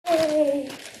Yay!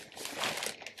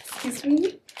 Excuse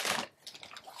me?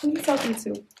 Who are you talking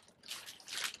to?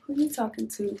 Who are you talking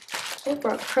to? They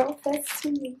brought CURLFEST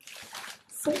to me.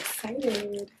 So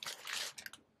excited.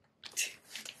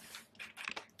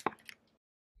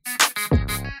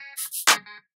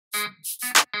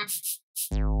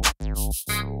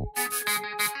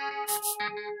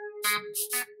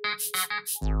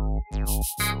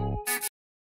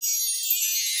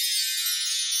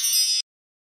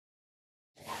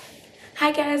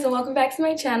 Hi guys, and welcome back to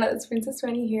my channel. It's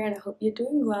PrincessReni here, and I hope you're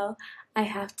doing well. I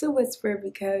have to whisper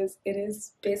because it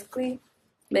is basically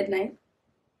midnight.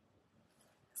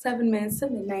 7 minutes to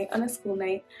midnight on a school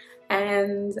night.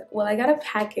 And well, I got a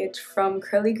package from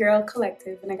Curly Girl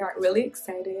Collective and I got really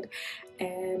excited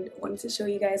and wanted to show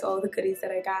you guys all the goodies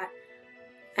that I got.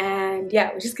 And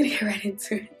yeah, we're just gonna get right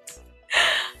into it.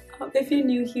 If you're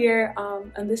new here,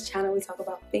 on this channel we talk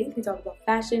about faith, we talk about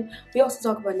fashion, we also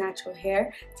talk about natural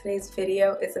hair. Today's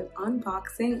video is an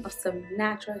unboxing of some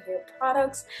natural hair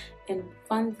products and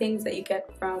fun things that you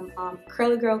get from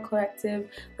Curly Girl Collective,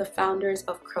 the founders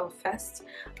of CURLFEST.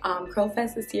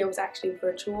 CURLFEST this year was actually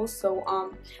virtual,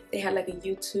 so they had like a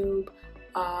YouTube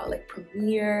like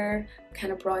premiere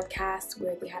kind of broadcast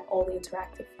where they had all the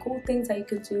interactive cool things that you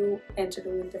could do, enter to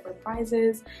win different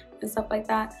prizes and stuff like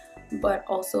that. But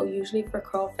also usually for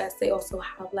CURLFEST they also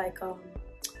have like a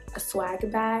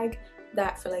swag bag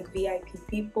that for like VIP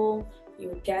people you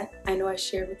would get. I know I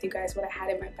shared with you guys what I had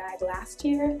in my bag last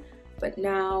year, but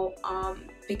now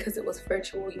because it was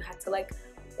virtual you had to like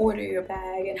order your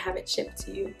bag and have it shipped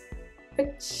to you,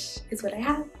 which is what I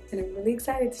have, and I'm really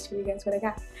excited to show you guys what I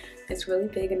got. It's really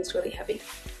big and it's really heavy.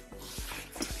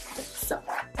 So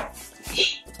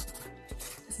this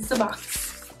is the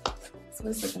box. That's what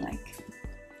it's looking like.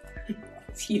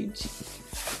 It's huge.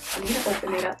 I'm gonna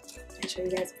open it up and show you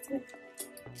guys what's in it.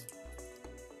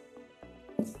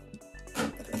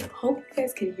 I hope you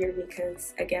guys can hear me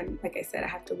because, again, like I said, I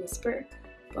have to whisper,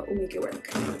 but we'll make it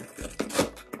work.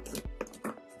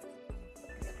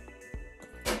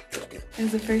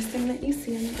 There's the first thing that you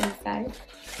see on the inside.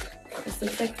 This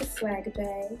looks like the swag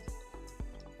bag.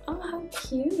 Oh, how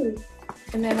cute!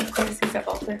 And then, of course, these are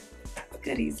all the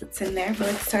goodies that's in there. But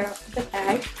let's start off with the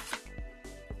bag.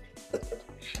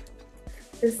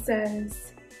 This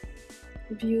says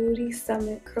Beauty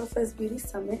Summit, CURLFEST Beauty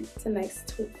Summit. It's a nice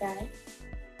tote bag,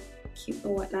 cute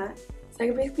and whatnot. So I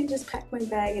can basically just pack my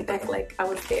bag and act like I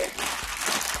was there.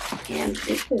 And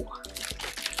ooh.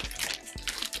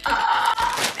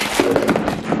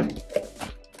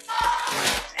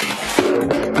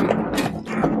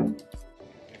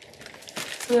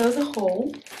 So there was a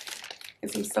hole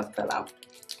and some stuff fell out.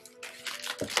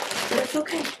 But it's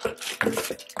okay.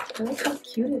 Look how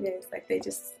cute it is. Like they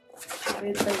just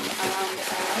added them around the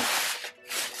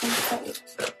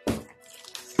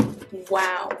bag.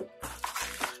 Wow.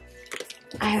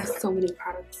 I have so many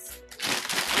products.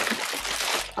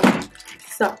 Okay,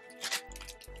 so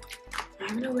I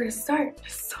don't know where to start.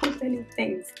 There's so many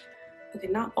things. Okay,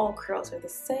 not all curls are the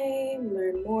same.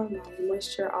 Learn more. Molly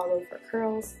Moisture all over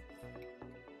curls.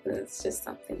 It's just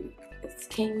something this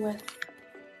came with.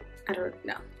 I don't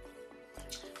know.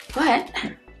 But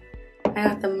I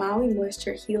got the Maui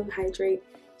Moisture Heal and Hydrate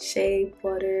Shea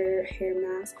Butter Hair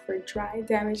Mask for dry,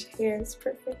 damaged hair. It's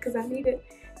perfect because I need it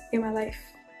in my life.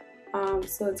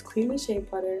 So it's creamy shea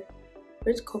butter,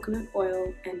 rich coconut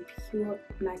oil, and pure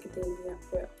macadamia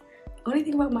oil. The only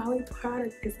thing about Maui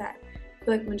product is that I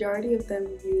feel like majority of them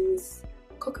use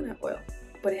coconut oil,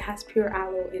 but it has pure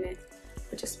aloe in it,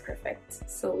 which is perfect.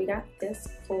 So we got this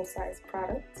full-size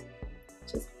product,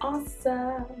 which is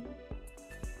awesome.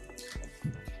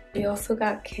 We also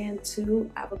got Cantu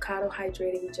Avocado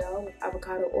Hydrating Gel with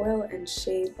avocado oil and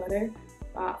shea butter.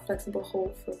 Flexible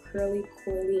hold for curly,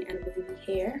 coily, and wavy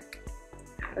hair.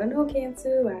 I don't know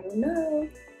Cantu, I don't know,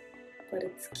 but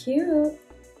it's cute.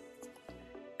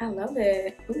 I love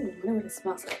it. Ooh, I wonder what it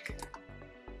smells like.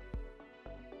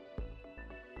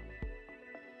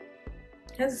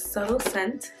 It has a subtle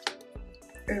scent.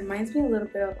 It reminds me a little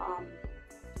bit of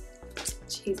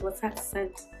geez, what's that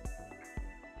scent?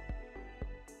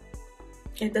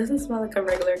 It doesn't smell like a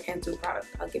regular Cantu product.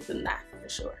 I'll give them that for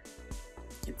sure.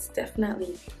 It's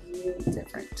definitely really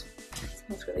different. It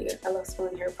smells really good. I love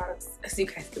smelling hair products, as you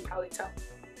guys can probably tell.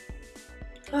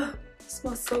 Oh, it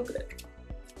smells so good.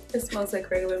 It smells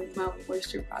like regular Maui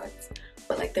Moisture products,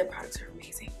 but like their products are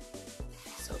amazing.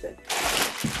 So good.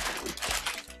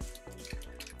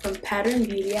 From Pattern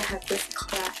Beauty, I have this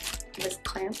clamp,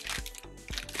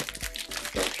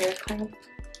 little hair clamp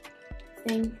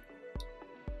thing,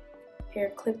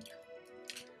 hair clip.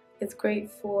 It's great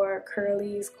for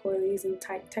curlies, coilies, and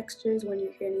tight textures when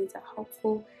your hair needs a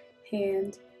helpful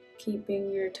hand,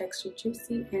 keeping your texture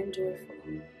juicy and joyful.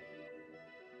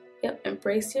 Yep,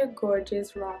 embrace your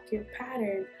gorgeous, rock your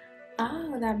pattern.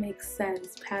 Ah, that makes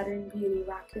sense. Pattern beauty,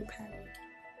 rock your pattern.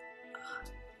 Oh,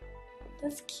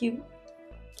 that's cute.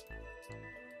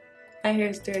 My hair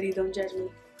is dirty, don't judge me.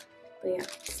 But yeah,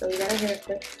 so we got a hair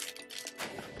clip.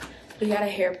 We got a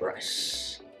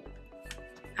hairbrush.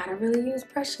 I don't really use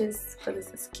brushes, but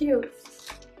this is cute.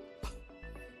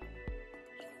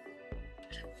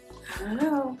 I don't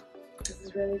know. This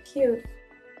is really cute.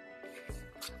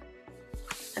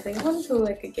 I think I want to do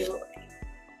like a giveaway.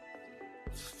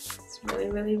 It's really,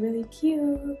 really, really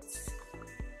cute.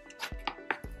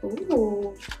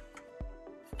 Ooh.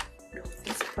 No,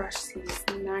 this brush seems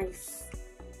nice.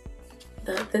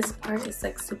 This part is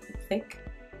like super thick.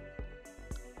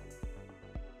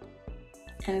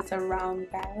 And it's a round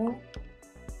barrel.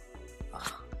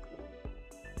 Oh,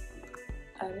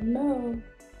 I don't know.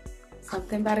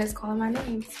 Something about it's calling my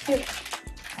name. It's cute.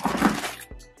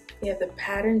 We have the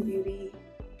Pattern Beauty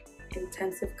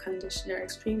Intensive Conditioner,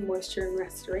 Extreme Moisture and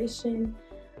Restoration.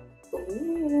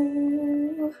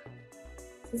 Ooh.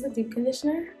 Is this a deep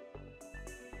conditioner?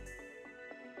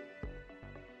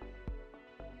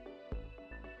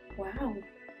 Wow.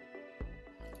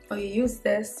 Oh, you use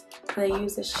this, and then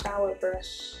use a shower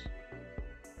brush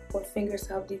or fingers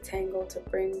to help detangle to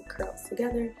bring curls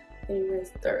together, and you rinse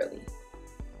thoroughly.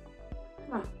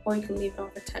 Or you can leave it on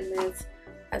for 10 minutes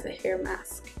as a hair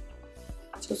mask.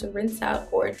 So it's a rinse out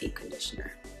or a deep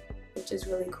conditioner, which is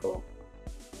really cool.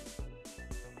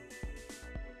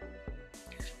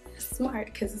 It's smart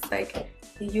because it's like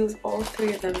you use all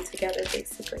three of them together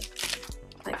basically.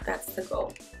 Like that's the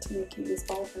goal, to make you use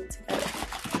all of them together.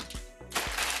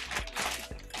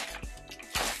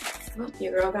 Oh,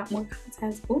 your girl got more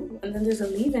content. Ooh, and then there's a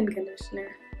leave-in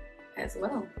conditioner as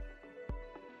well.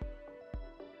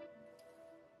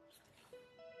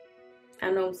 I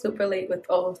know I'm super late with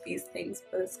all of these things,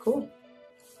 but it's cool.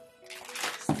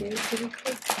 It's pretty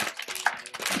cool.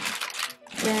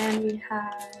 Then we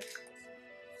have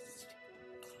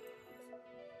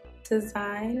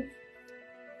Design.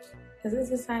 Is this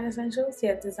Design Essentials?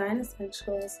 Yeah, Design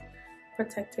Essentials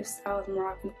Protective Style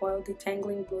Moroccan Oil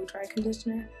Detangling Blow Dry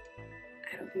Conditioner.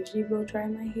 I don't usually blow dry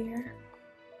my hair.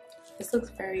 This looks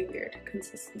very weird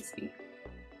consistency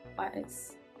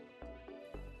wise.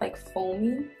 Like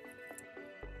foamy.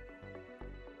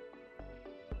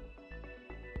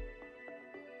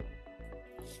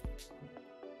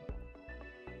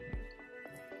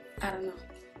 I don't know,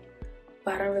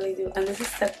 but I don't really do, and this is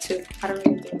step 2. I don't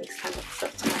really do this kind of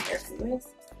stuff to my hair anyways.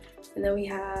 And then we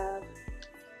have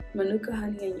Manuka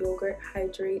Honey and Yogurt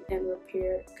Hydrate and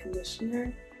Repair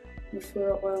Conditioner,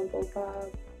 Mufura Oil and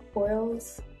Boba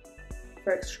Oils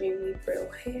for extremely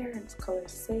brittle hair, and it's color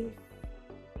safe.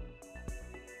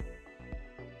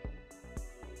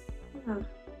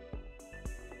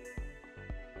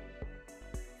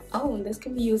 Oh, and this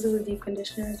can be used as a deep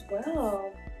conditioner as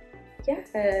well.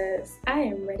 Yes, I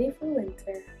am ready for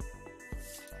winter.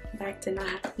 Back to not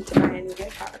having to buy any hair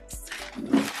products.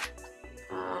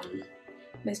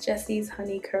 Miss Jessie's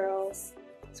Honey Curls,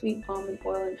 Sweet Almond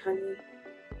Oil and Honey,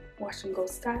 Wash and Go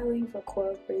Styling for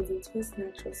coils, braids, and twists,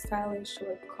 natural styling,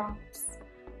 short crops,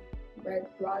 red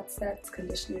rod sets,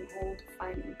 conditioning hold,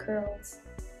 defining curls.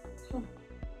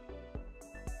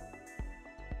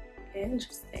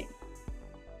 Interesting.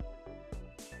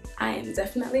 I am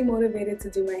definitely motivated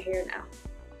to do my hair now.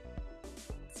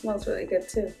 It smells really good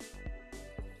too.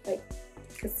 Like,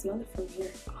 you can smell it from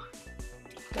here. Oh,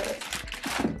 love it.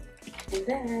 And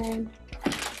then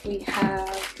we have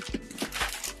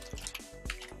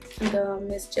the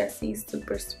Miss Jessie's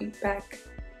Super Sweet Back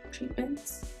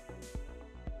Treatment.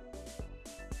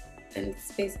 And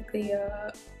it's basically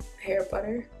a hair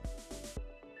butter.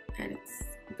 And it's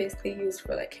basically used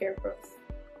for like hair growth.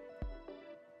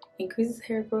 Increases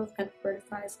hair growth and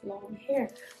fortifies long hair.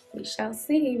 We shall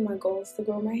see. My goal is to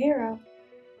grow my hair out,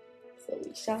 so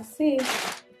we shall see.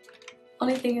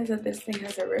 Only thing is that this thing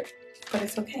has a rip, but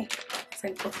it's okay. So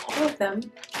I put all of them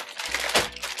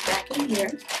back in here,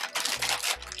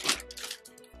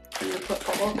 and then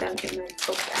put all of them in my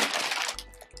tote bag,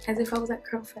 as if I was at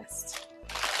CURLFEST.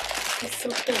 It's so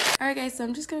cool. Alright guys, so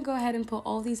I'm just going to go ahead and put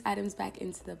all these items back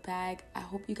into the bag. I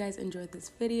hope you guys enjoyed this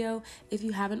video. If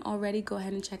you haven't already, go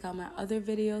ahead and check out my other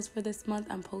videos for this month.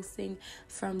 I'm posting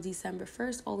from December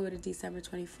 1st all the way to December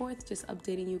 24th, just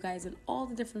updating you guys on all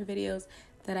the different videos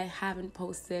that I haven't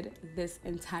posted this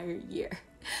entire year.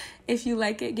 If you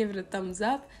like it, give it a thumbs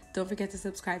up. Don't forget to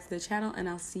subscribe to the channel, and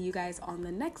I'll see you guys on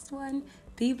the next one.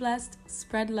 Be blessed,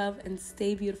 spread love, and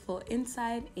stay beautiful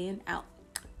inside and out.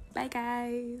 Bye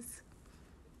guys.